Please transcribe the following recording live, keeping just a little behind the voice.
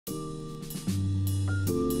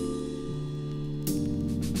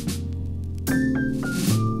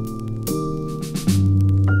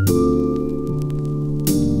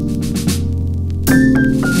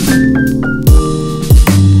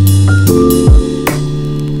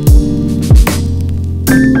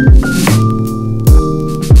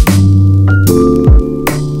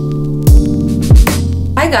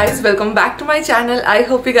guys, welcome back to my channel. I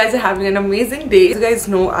hope you guys are having an amazing day. As you guys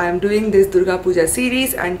know, I am doing this Durga Puja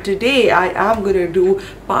series, and today I am going to do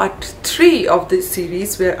part 3 of this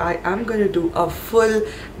series where I am going to do a full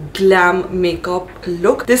glam makeup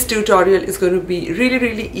look. This tutorial is going to be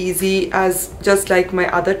really easy as just like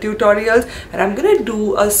my other tutorials, and I'm going to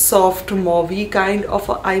do a soft mauve kind of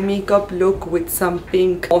a eye makeup look with some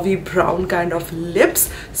pink mauve brown kind of lips.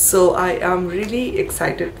 So I am really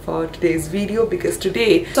excited for today's video because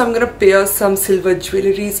today I'm gonna pair some silver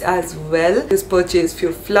jewelries as well. Just purchase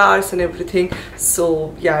few flowers and everything.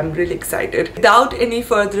 So yeah, I'm really excited. Without any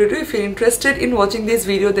further ado, if you're interested in watching this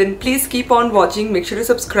video, then please keep on watching. Make sure to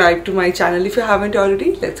subscribe to my channel if you haven't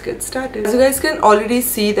already. Let's get started. As you guys can already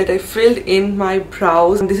see that I filled in my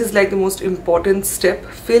brows. This is like the most important step.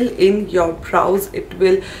 Fill in your brows. It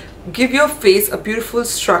will give your face a beautiful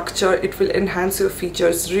structure. It will enhance your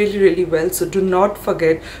features really well. So do not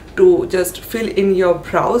forget to just fill in your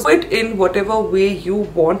brows. Put it in whatever way you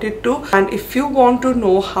want it to. And if you want to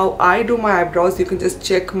know how I do my eyebrows, you can just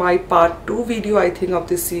check my part 2 video, I think, of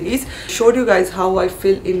this series. Showed you guys how I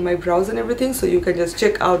fill in my brows and everything, so you can just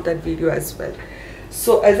check out that video as well.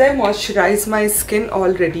 So as I moisturize my skin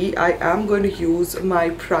already, I am going to use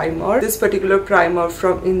my primer. This particular primer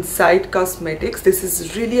from Inside Cosmetics. This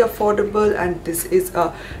is really affordable and this is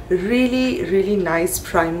a really nice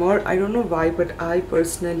primer. I don't know why, but I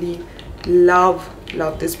personally love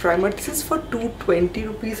this primer. This is for 220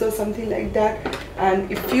 rupees or something like that. And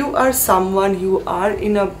if you are someone, you are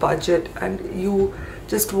in a budget and you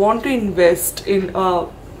just want to invest in a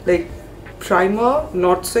primer,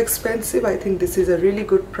 not so expensive, I think this is a really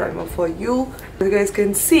good primer for you. As you guys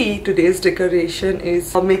can see, today's decoration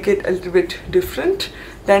is make it a little bit different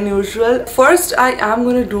than usual. First, I am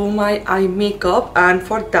going to do my eye makeup, and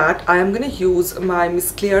for that I am going to use my Miss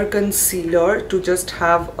Clear concealer to just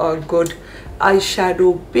have a good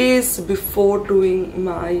eyeshadow base before doing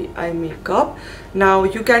my eye makeup. Now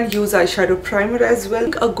you can use eyeshadow primer as well.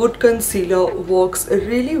 A good concealer works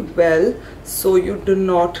really well, so you do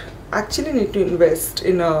not actually need to invest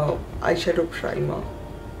in a eyeshadow primer.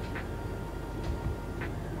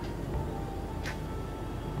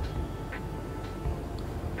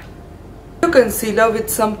 Concealer with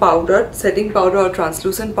some powder, setting powder or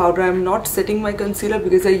translucent powder. I'm not setting my concealer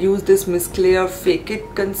because I use this Miss Clear Fake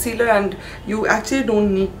It concealer, and you actually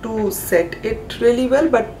don't need to set it really well,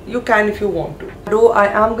 but you can if you want to. Though I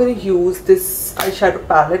am going to use this eyeshadow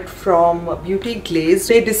palette from Beauty Glazed.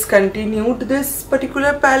 They discontinued this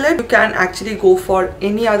particular palette. You can actually go for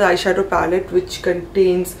any other eyeshadow palette which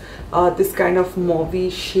contains this kind of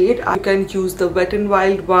mauve shade. You can use the Wet n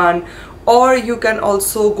Wild one, or you can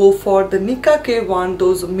also go for the Nika K one,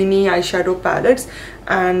 those mini eyeshadow palettes,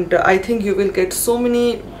 and I think you will get so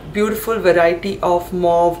many beautiful variety of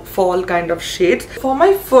mauve fall kind of shades. For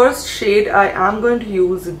my first shade, I am going to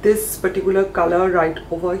use this particular color right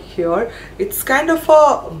over here. It's kind of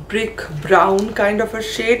a brick brown kind of a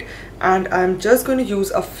shade, and I'm just going to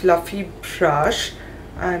use a fluffy brush,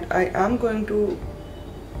 and I am going to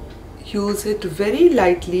use it very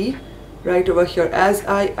lightly right over here. As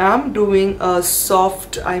I am doing a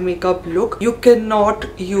soft eye makeup look, you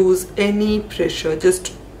cannot use any pressure.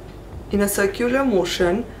 Just in a circular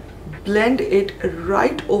motion, blend it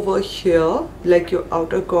right over here, like your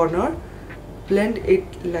outer corner. Blend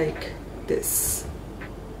it like this.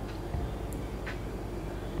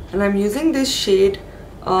 And I'm using this shade,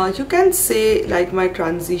 you can say like my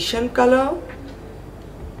transition color.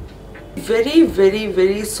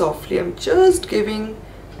 Very softly, I'm just giving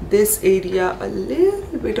this area a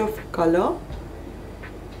little bit of color.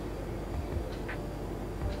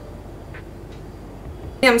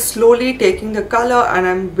 I'm slowly taking the color and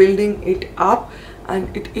I'm building it up,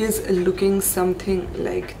 and it is looking something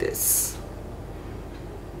like this.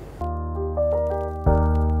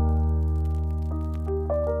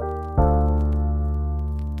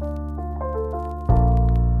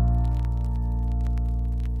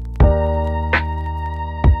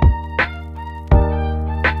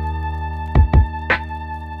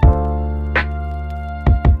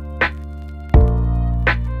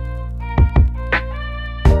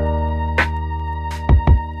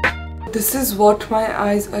 This is what my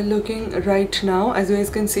eyes are looking right now. As you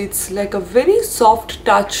guys can see, it's like a very soft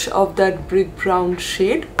touch of that brick brown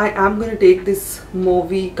shade. I am going to take this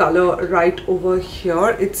mauve color right over here.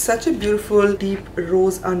 It's such a beautiful deep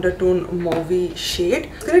rose undertone mauve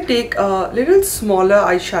shade. I'm going to take a little smaller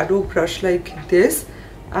eyeshadow brush like this,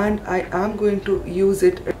 and I am going to use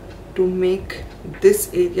it to make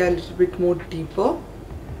this area a little bit more deeper.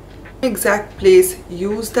 Exact place,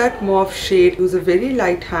 use that mauve shade, use a very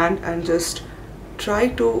light hand and just try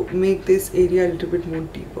to make this area a little bit more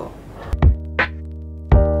deeper.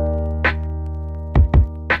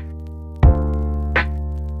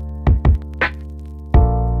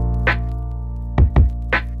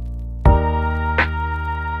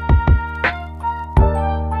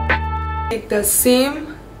 Take the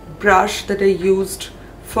same brush that I used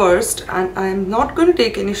first, and I am not going to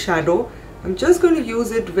take any shadow. I'm just going to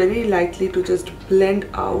use it very lightly to just blend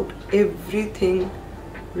out everything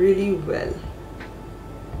really well.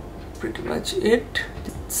 Pretty much it.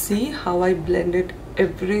 See how I blended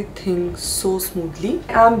everything so smoothly.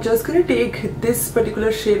 I'm just going to take this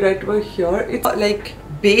particular shade right over here. It's like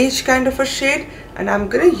beige kind of a shade, and I'm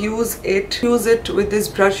gonna use it with this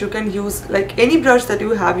brush. You can use like any brush that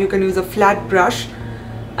you have. You can use a flat brush,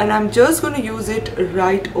 and I'm just going to use it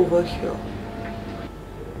right over here.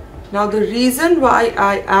 Now the reason why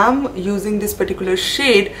I am using this particular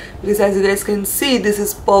shade, because as you guys can see, this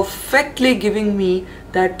is perfectly giving me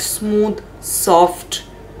that smooth, soft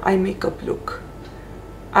eye makeup look.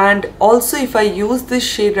 And also if I use this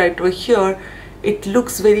shade right over here, it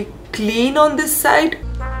looks very clean on this side.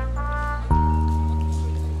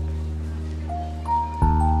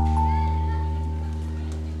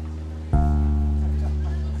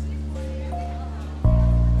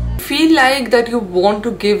 Feel like that you want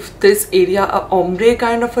to give this area a ombre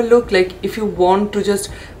kind of a look. Like if you want to just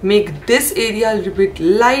make this area a little bit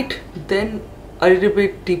light, then a little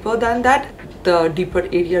bit deeper than that, the deeper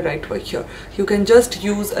area right over here, you can just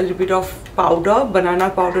use a little bit of powder, banana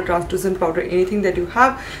powder, translucent powder, anything that you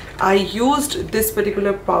have. I used this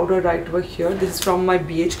particular powder right over here. This is from my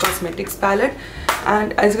BH Cosmetics palette,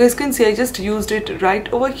 and as you guys can see, I just used it right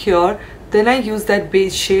over here. Then I used that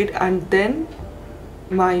beige shade, and then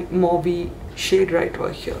my Mauve shade right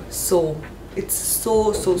over here. So it's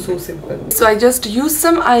so simple. So I just used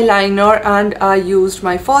some eyeliner, and I used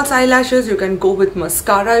my false eyelashes. You can go with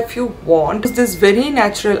mascara if you want. It's this very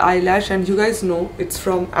natural eyelash, and you guys know it's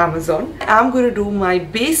from Amazon. I'm going to do my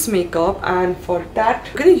base makeup, and for that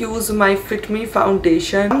I'm going to use my Fit Me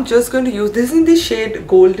foundation. I'm just going to use this in the shade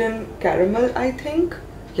Golden Caramel, I think.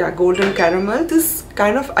 Yeah, Golden Caramel. This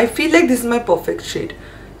kind of, I feel like this is my perfect shade.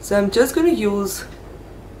 So I'm just going to use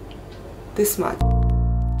this much.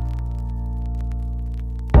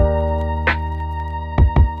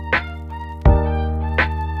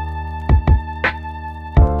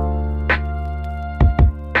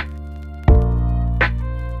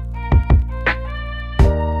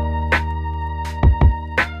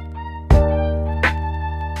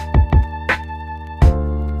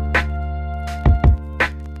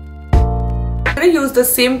 I'm going to use the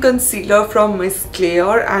same concealer from Miss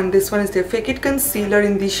Claire, and this one is the Fake It concealer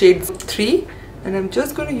in the shade 3, and I'm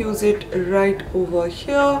just going to use it right over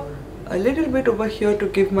here, a little bit over here to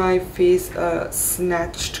give my face a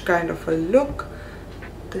snatched kind of a look,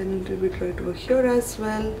 then a little bit right over here as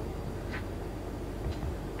well.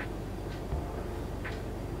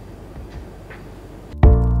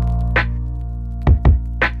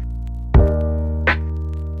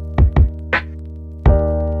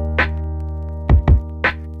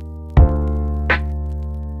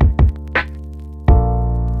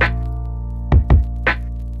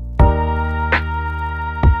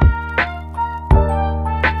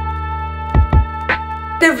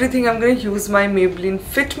 Everything, I'm going to use my Maybelline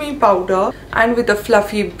Fit Me powder, and with a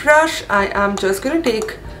fluffy brush I am just going to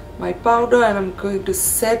take my powder and I'm going to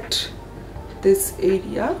set this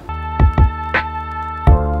area.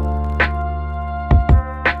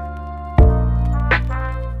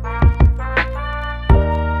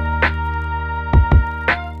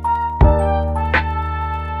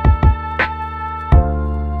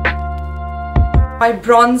 My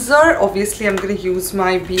bronzer, obviously I'm going to use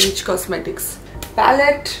my BH Cosmetics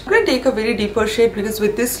palette. I'm going to take a very deeper shade because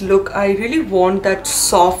with this look I really want that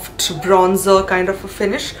soft bronzer kind of a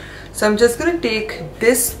finish. So I'm just going to take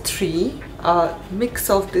this mix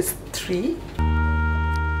of this three.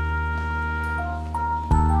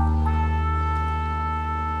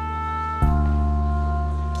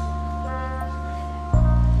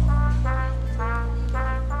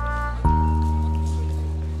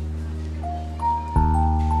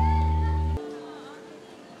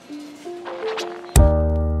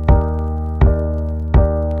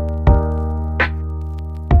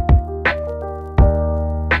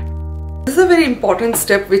 This is a very important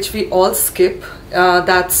step which we all skip,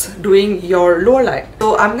 that's doing your lower line.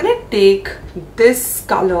 So I'm gonna take this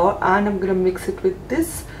color and I'm gonna mix it with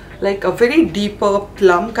this, like a very deeper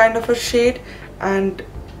plum kind of a shade, and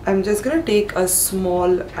I'm just gonna take a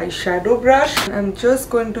small eyeshadow brush. I'm just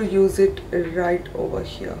going to use it right over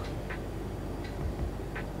here.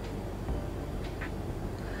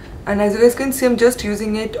 And as you guys can see, I'm just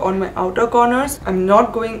using it on my outer corners. I'm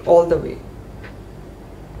not going all the way.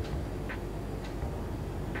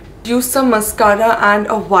 Use some mascara and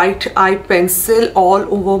a white eye pencil all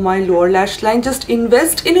over my lower lash line. Just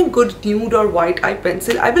invest in a good nude or white eye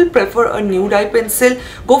pencil. I will prefer a nude eye pencil.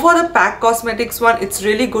 Go for the PAC Cosmetics one. It's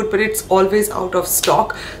really good, but it's always out of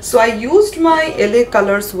stock. So I used my LA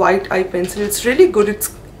Colors white eye pencil. It's really good.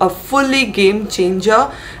 It's a fully game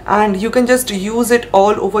changer, and you can just use it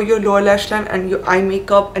all over your lower lash line and your eye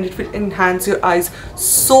makeup, and it will enhance your eyes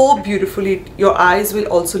so beautifully. Your eyes will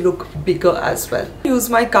also look bigger as well. Use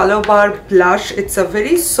my colorbar blush. It's a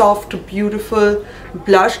very soft, beautiful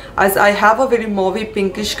blush. As I have a very mauve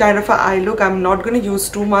pinkish kind of a eye look, I'm not going to use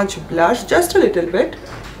too much blush, just a little bit.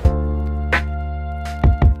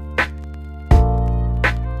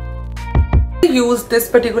 Use this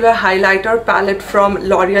particular highlighter palette from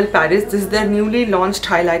L'Oreal Paris. This is their newly launched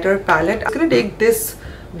highlighter palette. I'm gonna take this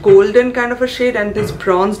golden kind of a shade and this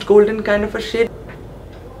bronzed golden kind of a shade,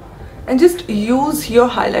 and just use your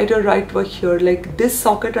highlighter right over here, like this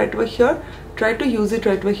socket right over here. Try to use it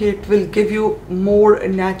right over here. It will give you more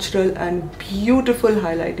natural and beautiful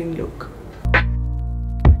highlighting look.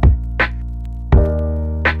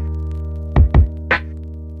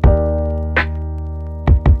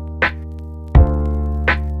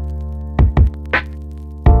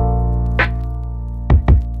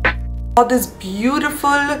 This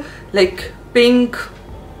beautiful like pink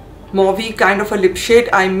mauve kind of a lip shade.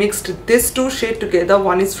 I mixed this two shades together.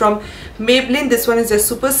 One is from Maybelline. This one is a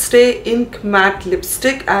Superstay Ink Matte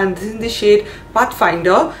Lipstick, and this is in the shade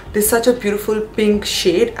Pathfinder. This is such a beautiful pink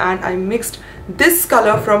shade, and I mixed this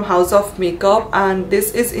color from House of Makeup, and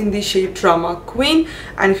this is in the shade Drama Queen.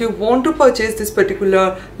 And if you want to purchase this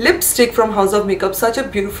particular lipstick from House of Makeup, such a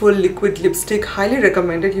beautiful liquid lipstick, highly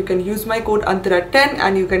recommended. You can use my code Antara10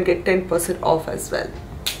 and you can get 10% off as well.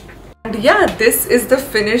 And yeah, this is the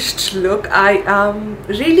finished look. I am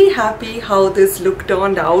really happy how this look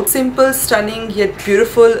turned out. Simple, stunning yet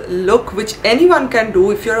beautiful look which anyone can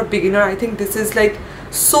do. If you're a beginner, I think this is like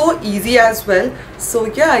so easy as well. So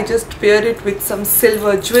yeah, I just paired it with some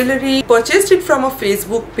silver jewelry. Purchased it from a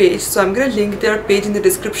Facebook page, so I'm gonna link their page in the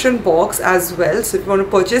description box as well. So if you want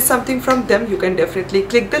to purchase something from them, you can definitely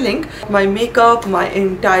click the link. My makeup, my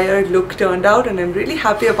entire look turned out, and I'm really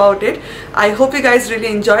happy about it. I hope you guys really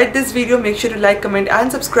enjoyed this video. Make sure to like, comment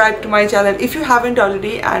and subscribe to my channel if you haven't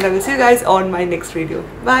already, and I will see you guys on my next video.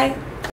 Bye.